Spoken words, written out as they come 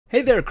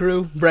Hey there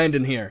crew,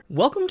 Brandon here.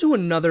 Welcome to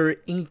another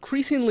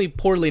increasingly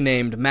poorly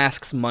named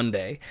Masks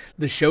Monday,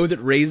 the show that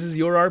raises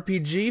your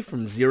RPG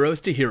from zeros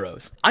to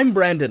heroes. I'm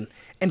Brandon,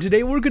 and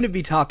today we're going to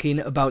be talking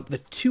about the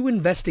two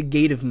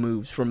investigative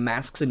moves from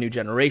Masks: A New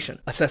Generation: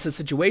 Assess a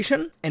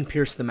Situation and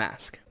Pierce the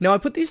Mask. Now I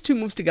put these two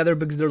moves together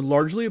because they're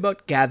largely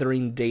about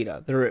gathering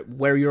data. They're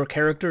where your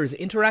character is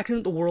interacting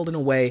with the world in a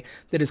way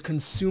that is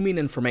consuming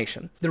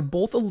information. They're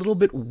both a little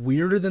bit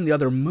weirder than the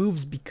other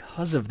moves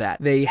because of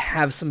that. They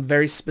have some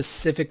very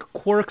specific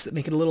quirks that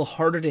make it a little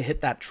harder to hit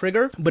that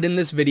trigger, but in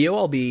this video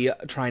I'll be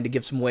trying to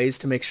give some ways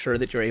to make sure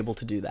that you're able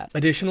to do that.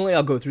 Additionally,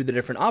 I'll go through the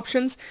different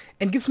options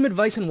and give some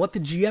advice on what the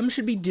GM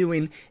should be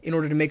doing in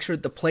order to make sure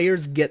that the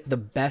players get the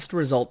best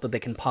result that they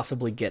can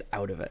possibly get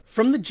out of it.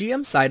 From the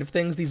GM side of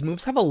things, these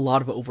moves have a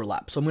lot of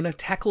overlap, so I'm going to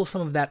tackle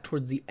some of that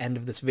towards the end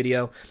of this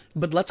video,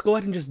 but let's go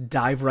ahead and just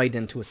dive right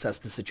into assess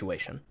the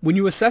situation. When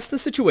you assess the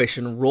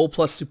situation, roll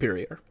plus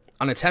superior.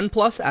 On a 10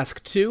 plus,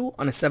 ask 2.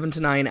 On a 7 to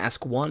 9,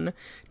 ask 1.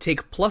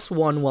 Take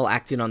 +1 while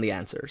acting on the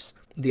answers.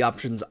 The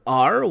options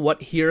are,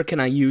 what here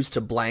can I use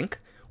to blank?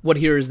 What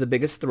here is the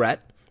biggest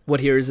threat? What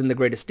here is in the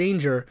greatest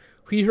danger?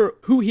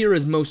 Who here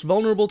is most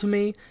vulnerable to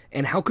me?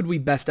 And how could we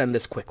best end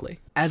this quickly?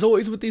 As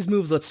always with these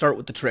moves, let's start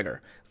with the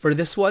trigger. For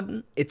this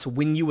one, it's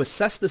when you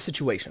assess the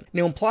situation.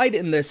 Now, implied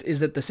in this is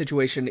that the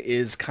situation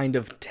is kind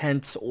of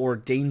tense or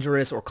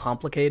dangerous or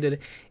complicated.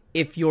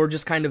 If you're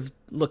just kind of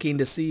looking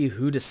to see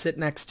who to sit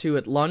next to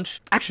at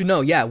lunch. Actually, no,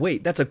 yeah,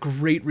 wait, that's a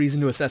great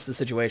reason to assess the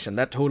situation.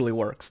 That totally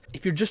works.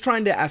 If you're just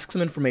trying to ask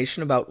some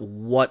information about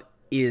what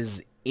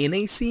is in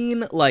a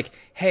scene, like,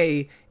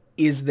 hey,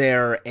 is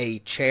there a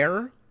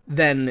chair?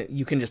 Then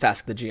you can just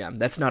ask the GM.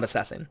 That's not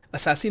assessing.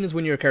 Assessing is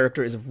when your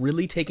character is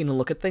really taking a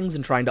look at things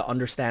and trying to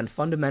understand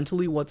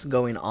fundamentally what's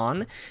going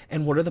on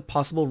and what are the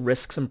possible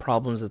risks and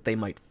problems that they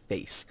might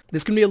face.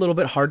 This can be a little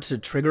bit hard to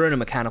trigger in a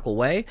mechanical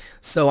way,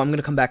 so I'm going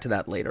to come back to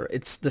that later.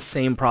 It's the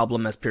same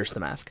problem as Pierce the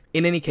Mask.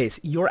 In any case,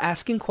 you're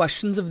asking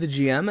questions of the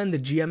GM and the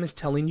GM is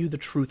telling you the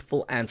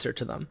truthful answer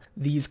to them.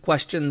 These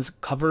questions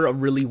cover a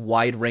really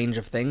wide range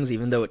of things,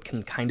 even though it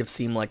can kind of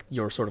seem like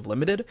you're sort of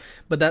limited,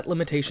 but that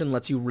limitation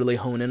lets you really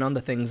hone in on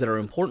the things that are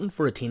important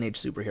for a teenage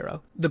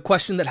superhero. The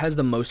question that has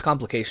the most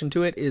complication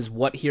to it is,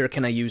 what here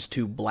can I use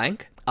to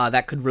blank?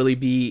 That could really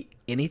be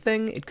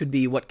anything. It could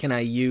be, what can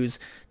I use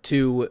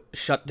to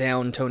shut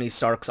down Tony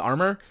Stark's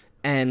armor?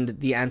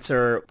 And the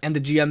answer, and the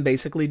GM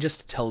basically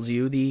just tells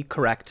you the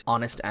correct,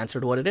 honest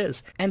answer to what it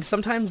is. And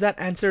sometimes that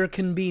answer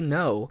can be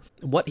no.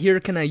 What here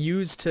can I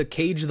use to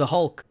cage the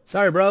Hulk?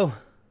 Sorry, bro.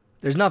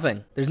 There's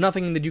nothing. There's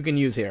nothing that you can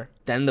use here.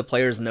 Then the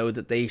players know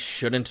that they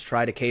shouldn't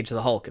try to cage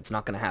the Hulk. It's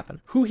not going to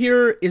happen. Who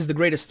here is the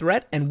greatest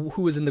threat and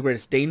who is in the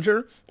greatest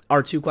danger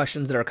are two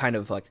questions that are kind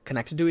of like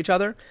connected to each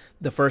other.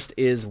 The first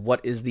is, what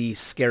is the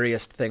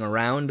scariest thing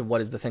around?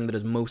 What is the thing that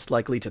is most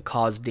likely to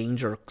cause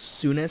danger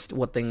soonest?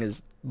 What thing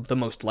is the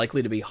most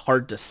likely to be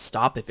hard to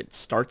stop if it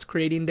starts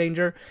creating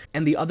danger?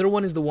 And the other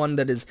one is the one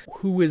that is,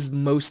 who is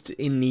most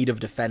in need of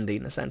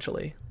defending,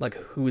 essentially. Like,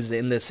 who's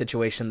in this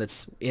situation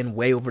that's in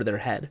way over their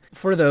head.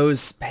 For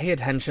those, pay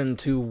attention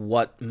to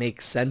what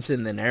makes sense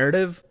in the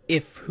narrative.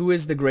 If who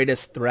is the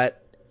greatest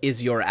threat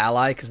is your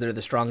ally because they're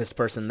the strongest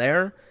person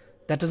there,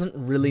 that doesn't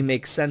really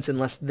make sense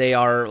unless they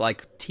are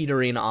like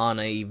teetering on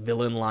a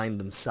villain line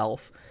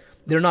themselves.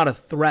 They're not a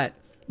threat.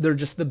 They're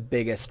just the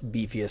biggest,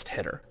 beefiest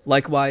hitter.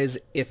 Likewise,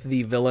 if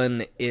the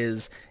villain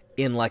is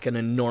in like an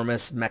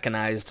enormous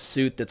mechanized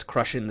suit that's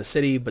crushing the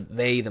city, but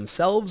they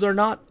themselves are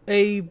not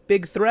a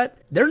big threat,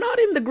 they're not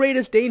in the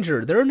greatest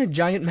danger. They're in a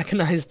giant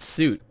mechanized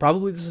suit.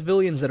 Probably the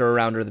civilians that are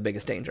around are the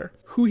biggest danger.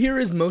 Who here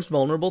is most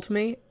vulnerable to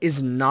me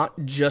is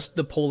not just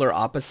the polar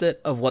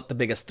opposite of what the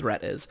biggest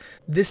threat is.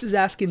 This is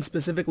asking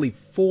specifically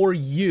for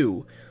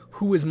you,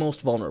 who is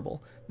most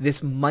vulnerable.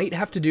 This might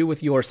have to do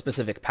with your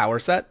specific power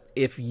set.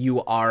 If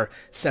you are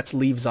sets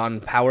leaves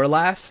on power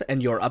lass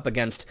and you're up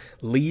against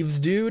leaves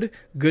dude,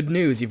 good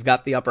news, you've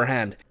got the upper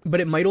hand. But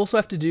it might also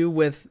have to do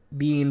with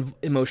being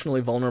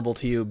emotionally vulnerable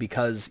to you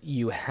because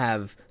you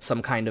have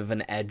some kind of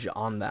an edge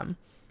on them.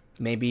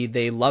 Maybe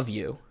they love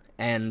you,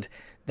 and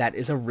that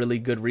is a really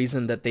good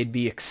reason that they'd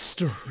be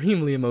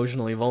extremely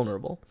emotionally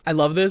vulnerable. I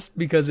love this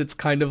because it's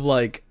kind of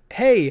like,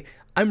 hey,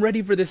 I'm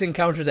ready for this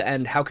encounter to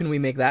end. How can we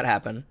make that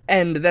happen?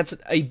 And that's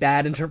a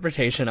bad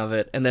interpretation of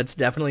it, and that's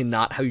definitely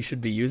not how you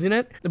should be using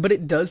it, but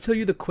it does tell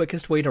you the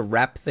quickest way to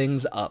wrap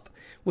things up,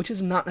 which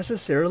is not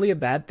necessarily a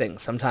bad thing.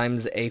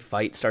 Sometimes a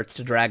fight starts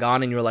to drag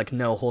on and you're like,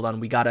 no, hold on,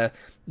 we gotta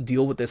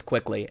deal with this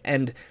quickly.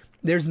 And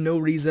there's no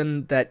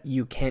reason that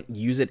you can't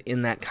use it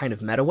in that kind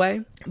of meta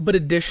way. But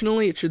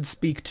additionally, it should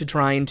speak to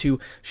trying to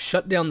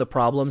shut down the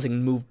problems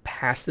and move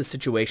past the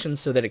situation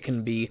so that it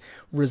can be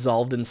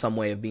resolved in some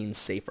way of being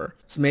safer.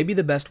 So maybe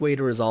the best way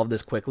to resolve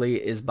this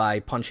quickly is by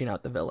punching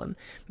out the villain.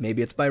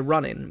 Maybe it's by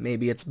running.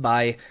 Maybe it's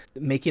by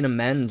making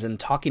amends and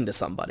talking to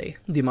somebody.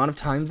 The amount of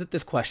times that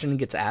this question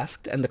gets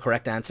asked and the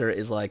correct answer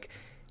is like,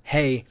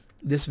 hey,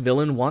 this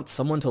villain wants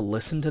someone to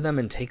listen to them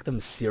and take them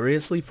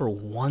seriously for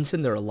once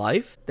in their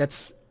life.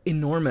 That's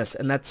enormous,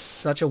 and that's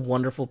such a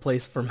wonderful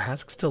place for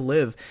masks to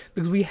live,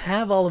 because we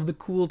have all of the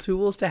cool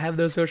tools to have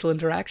those social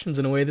interactions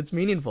in a way that's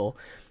meaningful.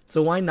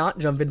 So why not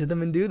jump into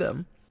them and do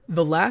them?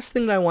 The last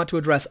thing that I want to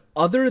address,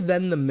 other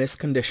than the miss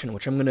condition,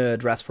 which I'm going to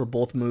address for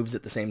both moves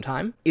at the same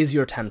time, is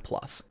your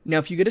 10+. Now,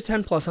 if you get a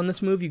 10+ on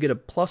this move, you get a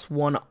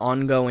 +1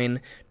 ongoing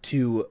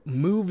to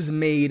moves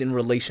made in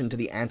relation to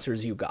the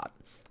answers you got.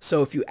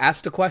 So if you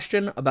asked a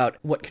question about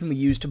what can we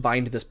use to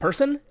bind this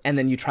person, and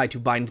then you try to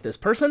bind this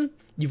person,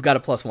 you've got a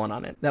 +1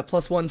 on it. That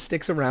 +1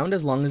 sticks around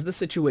as long as the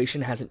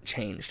situation hasn't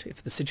changed.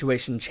 If the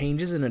situation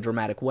changes in a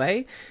dramatic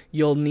way,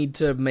 you'll need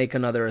to make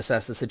another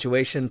assess the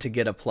situation to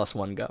get a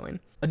 +1 going.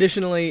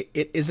 Additionally,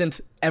 it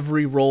isn't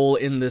every role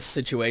in this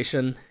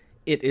situation.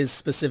 It is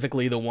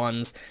specifically the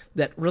ones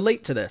that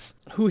relate to this.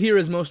 Who here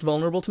is most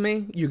vulnerable to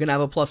me? You can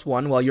have a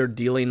 +1 while you're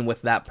dealing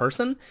with that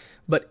person,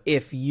 but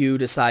if you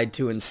decide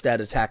to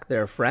instead attack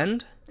their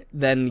friend,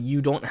 then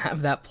you don't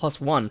have that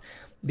 +1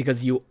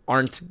 because you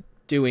aren't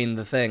doing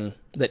the thing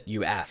that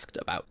you asked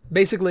about.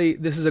 Basically,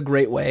 this is a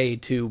great way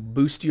to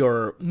boost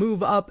your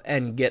move up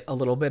and get a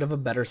little bit of a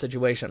better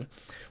situation.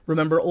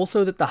 Remember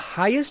also that the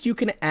highest you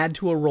can add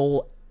to a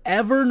roll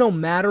ever, no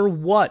matter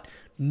what,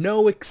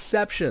 no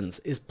exceptions,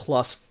 is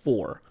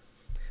 +4.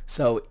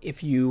 So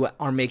if you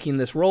are making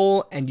this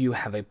roll and you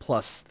have a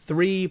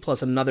 +3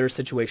 plus another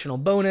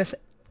situational bonus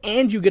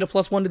and you get a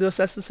 +1 to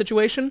assess the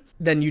situation,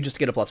 then you just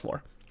get a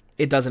 +4.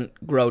 It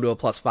doesn't grow to a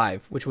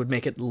 +5, which would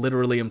make it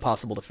literally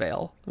impossible to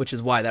fail, which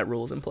is why that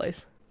rule is in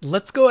place.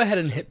 Let's go ahead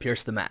and hit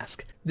Pierce the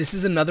Mask. This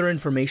is another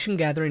information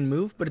gathering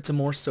move, but it's a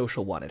more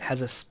social one. It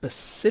has a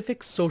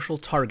specific social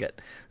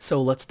target,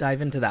 so let's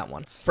dive into that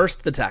one.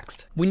 First, the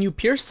text. When you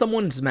pierce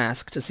someone's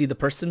mask to see the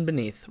person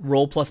beneath,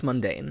 roll plus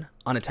mundane.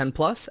 On a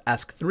 10+,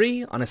 ask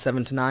 3. On a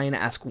 7 to 9,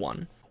 ask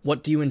 1.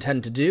 What do you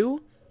intend to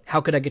do?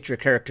 How could I get your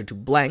character to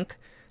blank?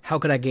 How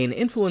could I gain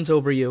influence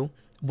over you?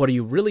 What are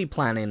you really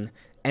planning?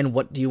 And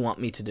what do you want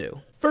me to do?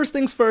 First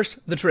things first,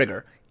 the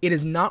trigger. It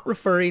is not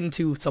referring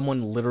to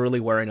someone literally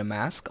wearing a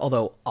mask,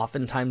 although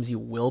oftentimes you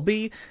will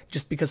be.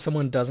 Just because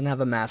someone doesn't have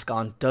a mask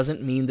on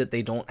doesn't mean that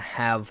they don't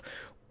have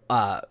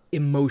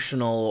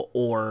emotional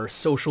or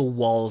social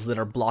walls that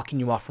are blocking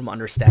you off from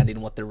understanding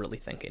what they're really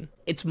thinking.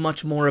 It's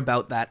much more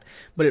about that,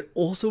 but it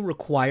also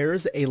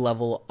requires a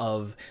level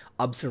of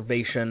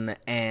observation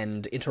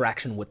and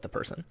interaction with the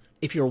person.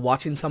 If you're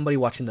watching somebody,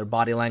 watching their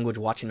body language,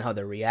 watching how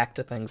they react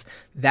to things,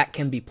 that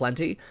can be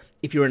plenty.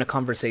 If you're in a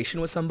conversation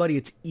with somebody,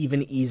 it's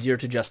even easier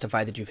to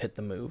justify that you've hit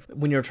the move.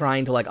 When you're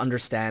trying to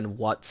understand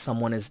what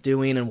someone is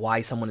doing and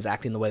why someone is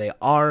acting the way they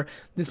are,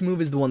 this move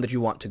is the one that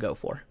you want to go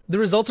for. The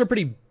results are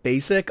pretty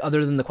basic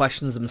other than the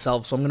questions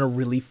themselves, so I'm going to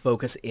really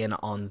focus in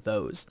on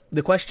those.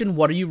 The question,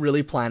 what are you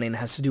really planning,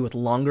 has to do with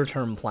longer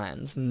term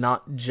plans,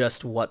 not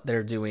just what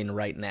they're doing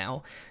right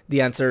now.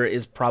 The answer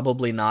is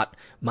probably not,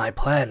 my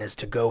plan is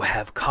to go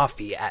have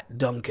coffee at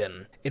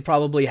Dunkin'. It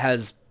probably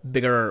has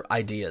bigger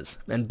ideas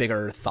and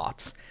bigger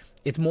thoughts.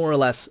 It's more or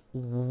less,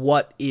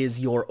 what is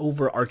your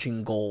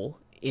overarching goal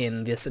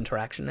in this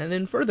interaction and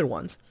in further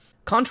ones?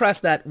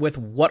 Contrast that with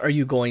what are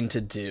you going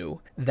to do?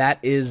 That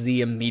is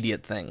the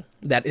immediate thing.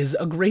 That is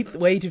a great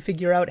way to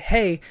figure out,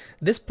 hey,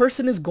 this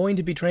person is going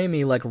to betray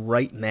me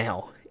right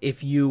now.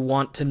 If you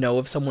want to know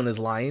if someone is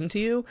lying to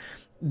you,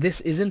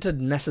 this isn't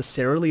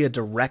necessarily a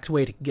direct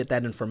way to get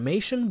that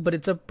information, but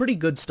it's a pretty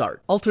good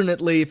start.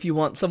 Alternately, if you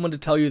want someone to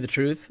tell you the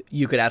truth,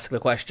 you could ask the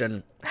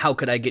question, how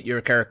could I get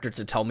your character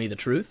to tell me the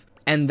truth?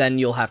 And then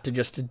you'll have to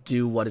just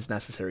do what is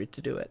necessary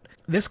to do it.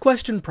 This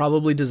question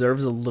probably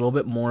deserves a little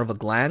bit more of a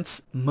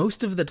glance.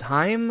 Most of the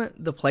time,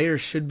 the player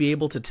should be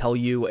able to tell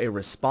you a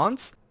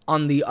response.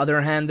 On the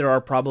other hand, there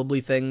are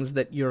probably things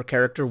that your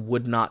character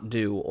would not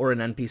do, or an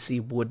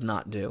NPC would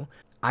not do.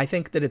 I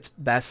think that it's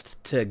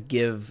best to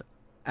give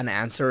an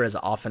answer as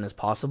often as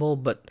possible,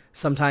 but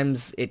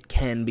sometimes it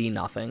can be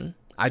nothing.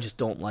 I just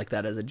don't like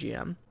that as a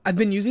GM. I've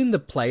been using the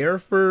player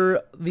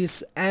for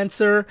this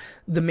answer.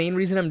 The main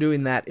reason I'm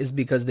doing that is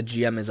because the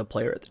GM is a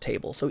player at the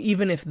table. So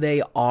even if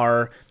they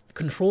are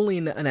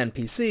controlling an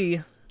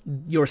NPC,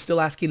 you're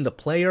still asking the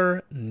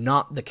player,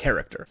 not the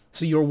character.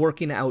 So you're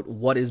working out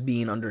what is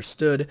being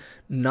understood,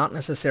 not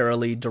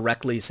necessarily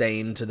directly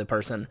saying to the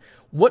person,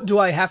 what do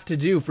I have to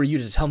do for you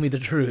to tell me the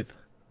truth?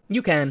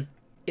 You can.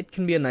 It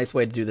can be a nice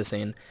way to do the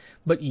scene,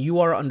 but you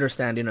are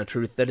understanding a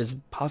truth that is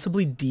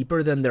possibly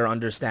deeper than their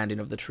understanding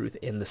of the truth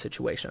in the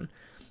situation.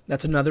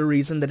 That's another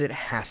reason that it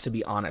has to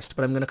be honest,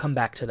 but I'm going to come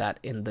back to that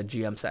in the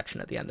GM section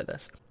at the end of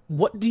this.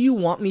 What do you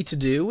want me to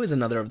do is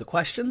another of the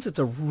questions. It's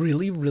a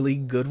really, really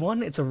good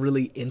one. It's a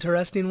really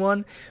interesting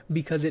one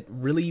because it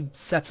really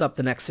sets up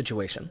the next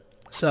situation.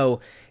 So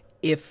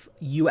if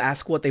you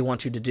ask what they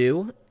want you to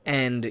do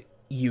and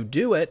you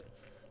do it,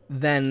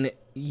 then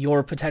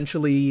you're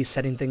potentially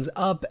setting things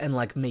up and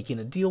making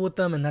a deal with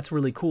them, and that's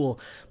really cool.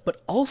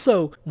 But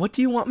also, what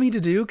do you want me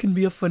to do can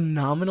be a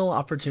phenomenal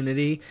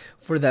opportunity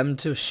for them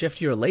to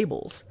shift your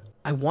labels.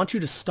 I want you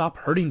to stop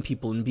hurting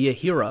people and be a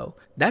hero.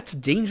 That's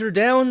danger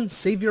down,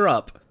 savior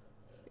up.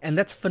 And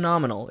that's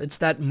phenomenal. It's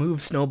that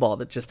move snowball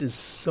that just is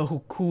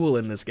so cool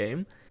in this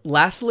game.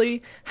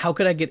 Lastly, how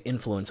could I get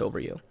influence over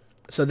you?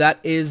 So that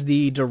is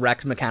the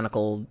direct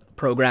mechanical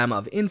program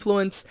of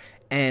influence,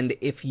 and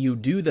if you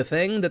do the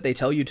thing that they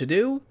tell you to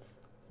do,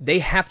 they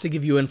have to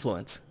give you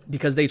influence,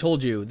 because they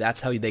told you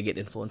that's how they get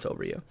influence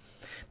over you.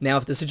 Now,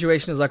 if the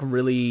situation is like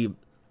really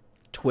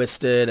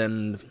twisted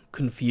and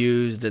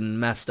confused and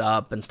messed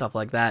up and stuff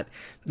like that,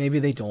 maybe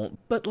they don't.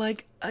 But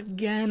like,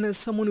 again, as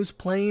someone who's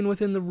playing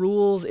within the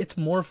rules, it's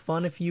more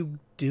fun if you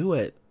do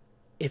it.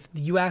 If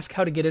you ask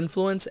how to get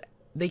influence,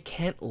 they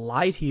can't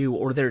lie to you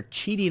or they're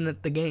cheating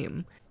at the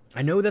game.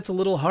 I know that's a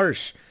little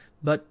harsh,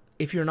 but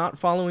if you're not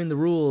following the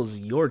rules,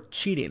 you're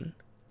cheating.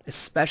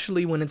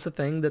 Especially when it's a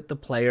thing that the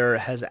player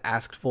has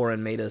asked for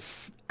and made an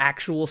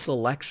actual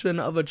selection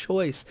of a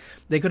choice.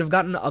 They could have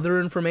gotten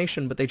other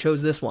information, but they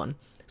chose this one.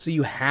 So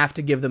you have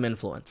to give them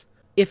influence.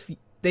 If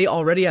they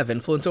already have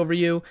influence over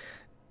you,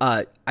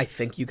 I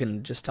think you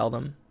can just tell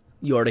them,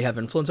 you already have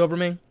influence over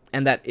me,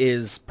 and that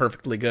is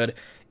perfectly good.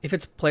 If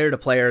it's player to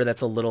player,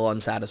 that's a little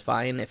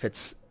unsatisfying. If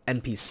it's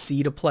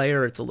NPC to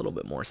player, it's a little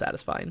bit more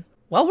satisfying.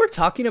 While we're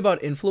talking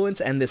about influence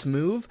and this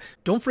move,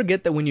 don't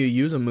forget that when you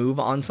use a move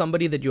on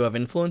somebody that you have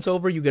influence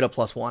over, you get a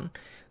 +1.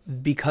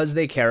 Because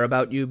they care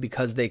about you,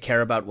 because they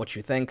care about what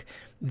you think,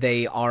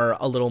 they are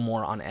a little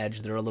more on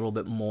edge, they're a little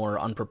bit more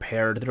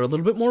unprepared, they're a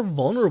little bit more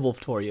vulnerable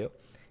for you.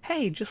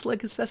 Hey, just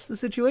like Assess the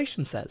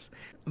Situation says.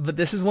 But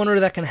this is one where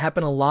that can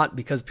happen a lot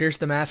because Pierce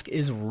the Mask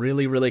is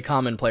really, really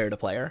common player to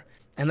player.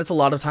 And that's a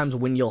lot of times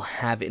when you'll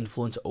have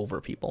influence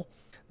over people.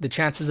 The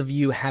chances of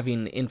you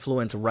having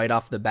influence right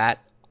off the bat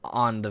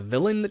on the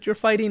villain that you're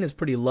fighting is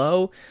pretty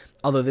low,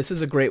 although this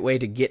is a great way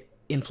to get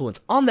influence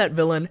on that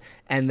villain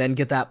and then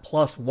get that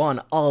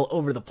 +1 all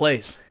over the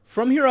place.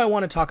 From here, I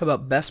want to talk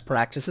about best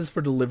practices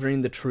for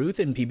delivering the truth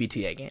in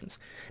PBTA games.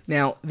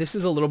 Now, this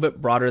is a little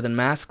bit broader than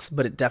masks,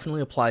 but it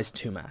definitely applies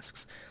to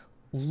masks.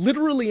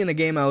 Literally in a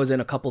game I was in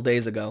a couple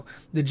days ago,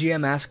 the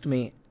GM asked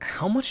me,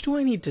 how much do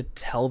I need to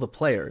tell the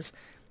players?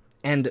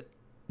 And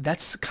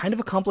that's kind of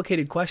a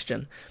complicated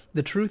question.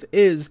 The truth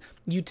is,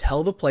 you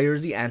tell the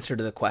players the answer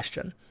to the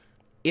question.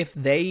 If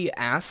they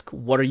ask,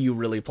 what are you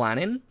really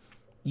planning?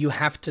 You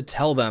have to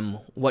tell them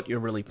what you're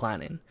really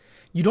planning.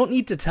 You don't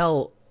need to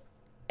tell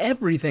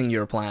everything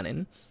you're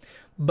planning,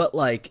 but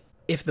like,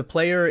 if the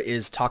player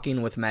is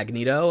talking with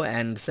Magneto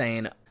and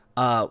saying,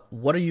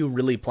 what are you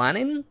really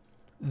planning?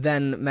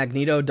 Then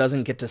Magneto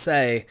doesn't get to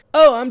say,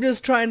 oh, I'm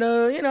just trying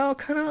to,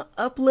 kind of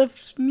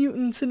uplift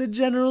mutants in a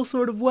general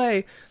sort of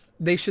way.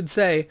 They should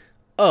say,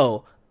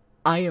 oh,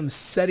 I am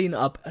setting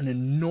up an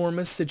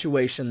enormous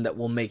situation that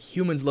will make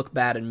humans look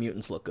bad and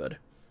mutants look good.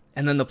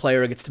 And then the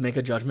player gets to make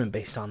a judgment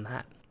based on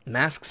that.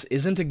 Masks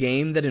isn't a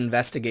game that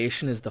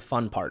investigation is the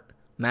fun part.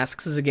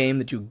 Masks is a game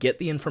that you get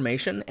the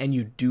information and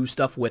you do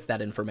stuff with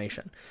that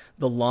information.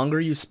 The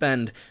longer you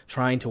spend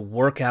trying to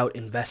work out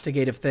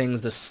investigative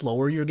things, the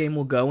slower your game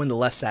will go and the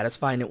less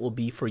satisfying it will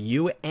be for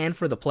you and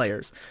for the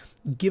players.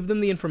 Give them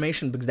the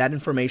information because that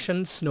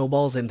information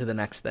snowballs into the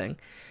next thing.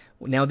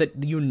 Now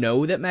that you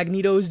know that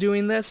Magneto is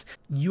doing this,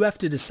 you have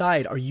to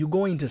decide, are you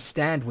going to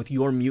stand with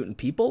your mutant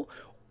people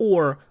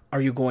or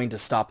are you going to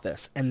stop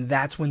this? And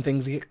that's when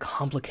things get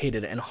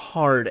complicated and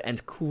hard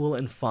and cool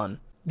and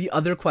fun. The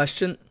other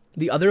question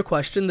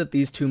that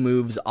these two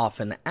moves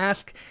often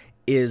ask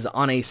is,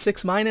 on a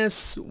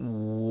 6-,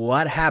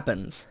 what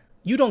happens?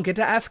 You don't get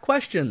to ask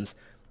questions.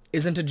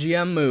 Isn't a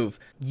GM move.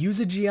 Use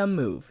a GM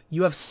move.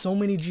 You have so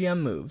many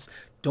GM moves.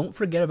 Don't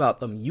forget about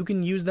them. You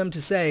can use them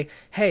to say,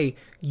 hey,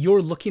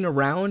 you're looking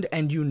around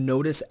and you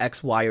notice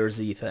X, Y, or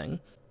Z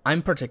thing.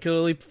 I'm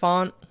particularly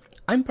fond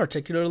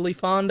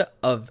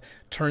of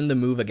turn the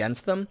move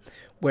against them,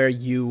 where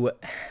you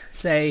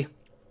say,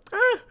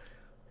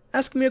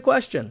 ask me a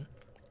question.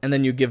 And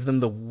then you give them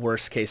the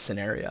worst case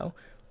scenario.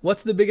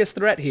 What's the biggest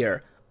threat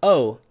here?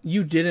 Oh,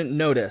 you didn't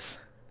notice.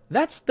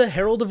 That's the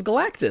Herald of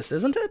Galactus,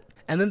 isn't it?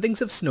 And then things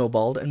have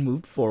snowballed and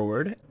moved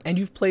forward, and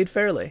you've played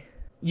fairly.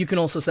 You can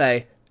also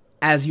say,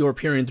 as you're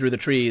peering through the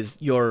trees,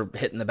 you're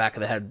hit in the back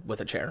of the head with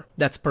a chair.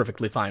 That's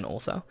perfectly fine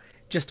also.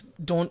 Just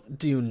don't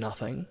do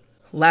nothing.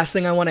 Last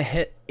thing I want to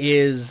hit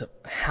is,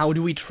 how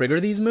do we trigger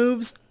these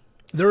moves?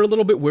 They're a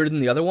little bit weirder than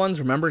the other ones.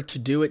 Remember, to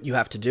do it, you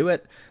have to do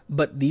it.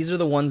 But these are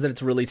the ones that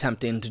it's really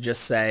tempting to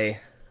just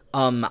say,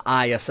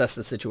 I assess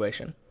the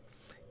situation.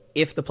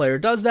 If the player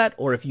does that,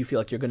 or if you feel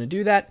like you're going to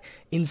do that,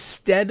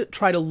 instead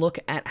try to look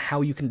at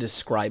how you can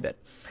describe it.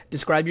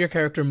 Describe your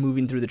character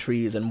moving through the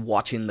trees and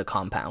watching the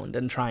compound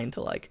and trying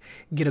to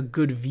get a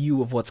good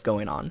view of what's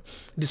going on.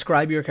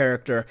 Describe your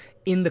character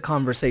in the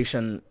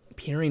conversation,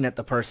 peering at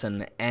the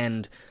person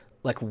and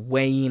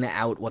weighing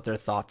out what their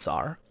thoughts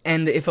are.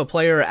 And if a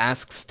player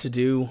asks to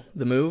do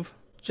the move,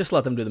 just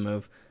let them do the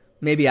move.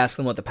 Maybe ask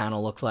them what the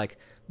panel looks like,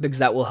 because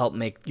that will help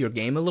make your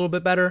game a little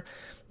bit better.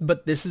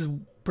 But this is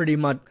pretty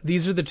much,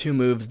 these are the two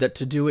moves that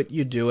to do it,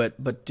 you do it,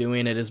 but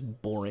doing it is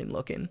boring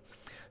looking.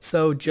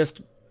 So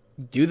just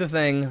do the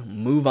thing,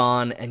 move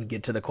on, and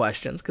get to the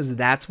questions, because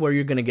that's where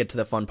you're going to get to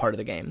the fun part of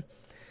the game.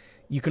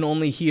 You can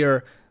only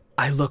hear,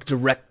 I look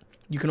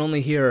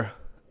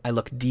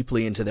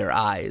deeply into their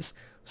eyes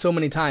so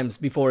many times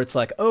before it's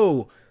like,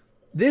 oh,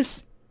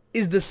 this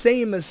is the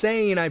same as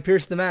saying I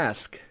pierced the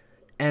mask,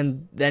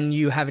 and then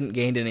you haven't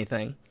gained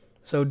anything.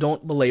 So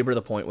don't belabor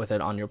the point with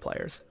it on your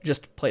players.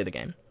 Just play the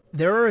game.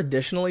 There are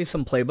additionally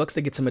some playbooks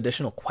that get some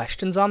additional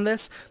questions on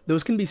this.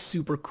 Those can be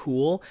super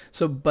cool,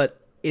 but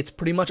it's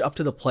pretty much up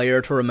to the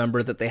player to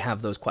remember that they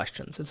have those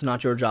questions. It's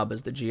not your job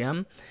as the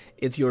GM.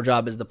 It's your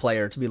job as the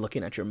player to be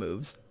looking at your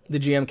moves. The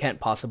GM can't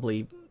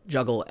possibly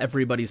juggle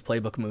everybody's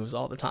playbook moves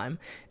all the time,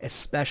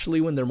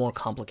 especially when they're more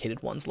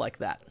complicated ones like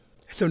that.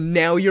 So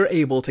now you're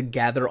able to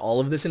gather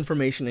all of this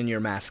information in your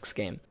Masks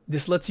game.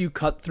 This lets you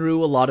cut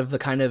through a lot of the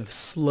kind of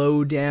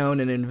slow down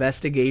and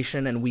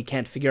investigation and we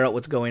can't figure out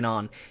what's going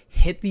on.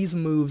 Hit these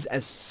moves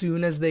as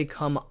soon as they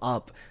come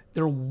up.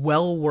 They're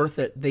well worth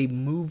it. They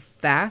move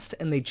fast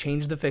and they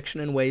change the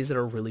fiction in ways that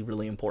are really,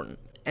 really important.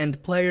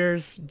 And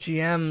players,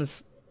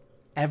 GMs,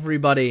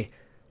 everybody,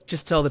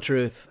 just tell the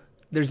truth.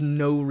 There's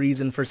no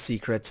reason for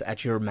secrets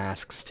at your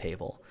Masks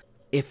table.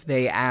 If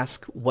they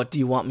ask, what do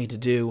you want me to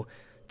do?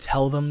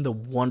 Tell them the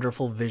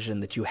wonderful vision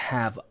that you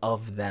have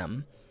of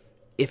them.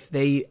 If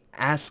they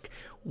ask,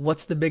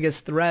 what's the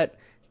biggest threat?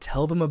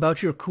 Tell them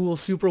about your cool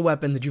super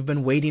weapon that you've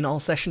been waiting all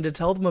session to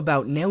tell them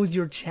about. Now's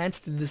your chance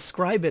to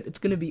describe it. It's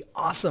going to be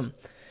awesome.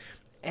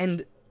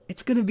 And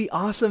it's going to be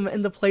awesome,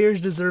 and the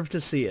players deserve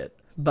to see it.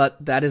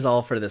 But that is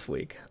all for this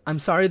week. I'm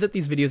sorry that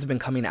these videos have been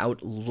coming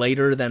out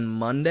later than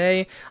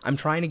Monday. I'm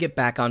trying to get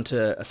back onto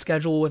a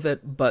schedule with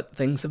it, but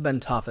things have been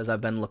tough as I've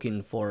been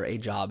looking for a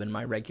job in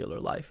my regular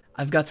life.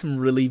 I've got some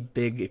really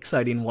big,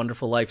 exciting,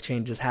 wonderful life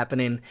changes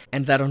happening,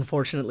 and that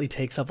unfortunately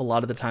takes up a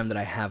lot of the time that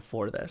I have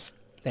for this.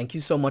 Thank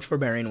you so much for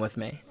bearing with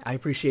me. I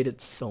appreciate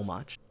it so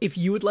much. If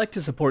you would like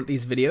to support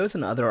these videos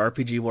and other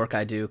RPG work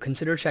I do,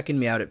 consider checking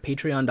me out at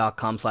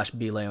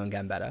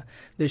patreon.com/Leon-Gambetta.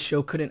 This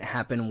show couldn't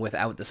happen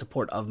without the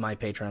support of my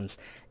patrons,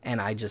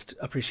 and I just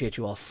appreciate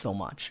you all so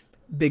much.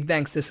 Big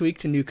thanks this week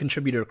to new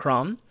contributor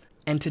Crom,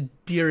 and to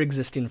dear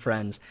existing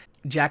friends,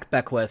 Jack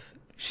Beckwith,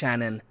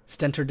 Shannon,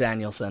 Stenter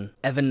Danielson,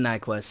 Evan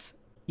Nyquist,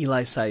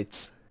 Eli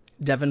Seitz,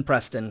 Devin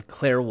Preston,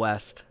 Claire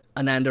West,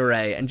 Ananda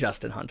Ray, and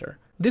Justin Hunter.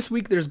 This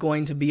week there's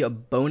going to be a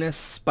bonus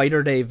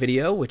Spider Day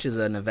video, which is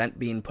an event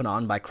being put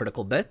on by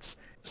Critical Bits.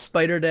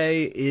 Spider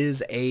Day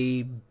is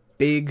a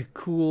big,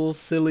 cool,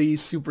 silly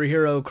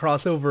superhero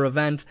crossover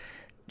event.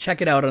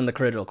 Check it out on the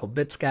Critical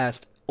Bits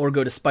cast, or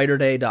go to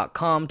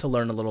spiderday.com to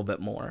learn a little bit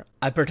more.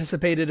 I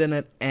participated in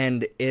it,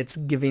 and it's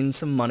giving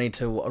some money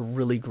to a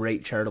really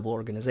great charitable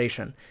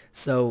organization,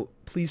 so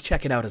please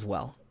check it out as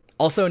well.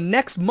 Also,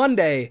 next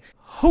Monday,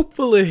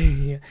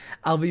 hopefully,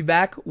 I'll be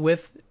back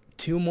with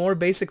 2 more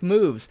basic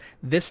moves.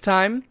 This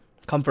time,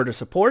 Comfort or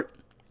Support,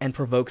 and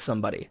Provoke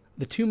Somebody.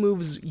 The 2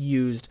 moves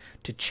used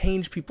to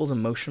change people's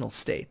emotional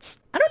states.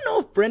 I don't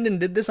know if Brendan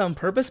did this on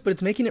purpose, but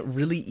it's making it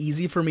really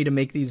easy for me to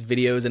make these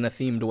videos in a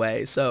themed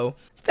way, so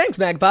thanks,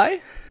 Magpie!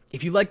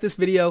 If you like this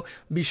video,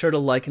 be sure to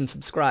like and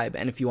subscribe,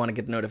 and if you want to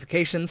get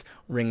notifications,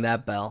 ring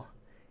that bell.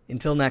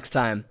 Until next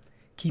time,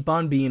 keep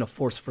on being a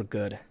force for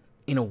good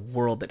in a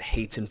world that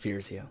hates and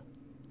fears you.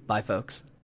 Bye, folks.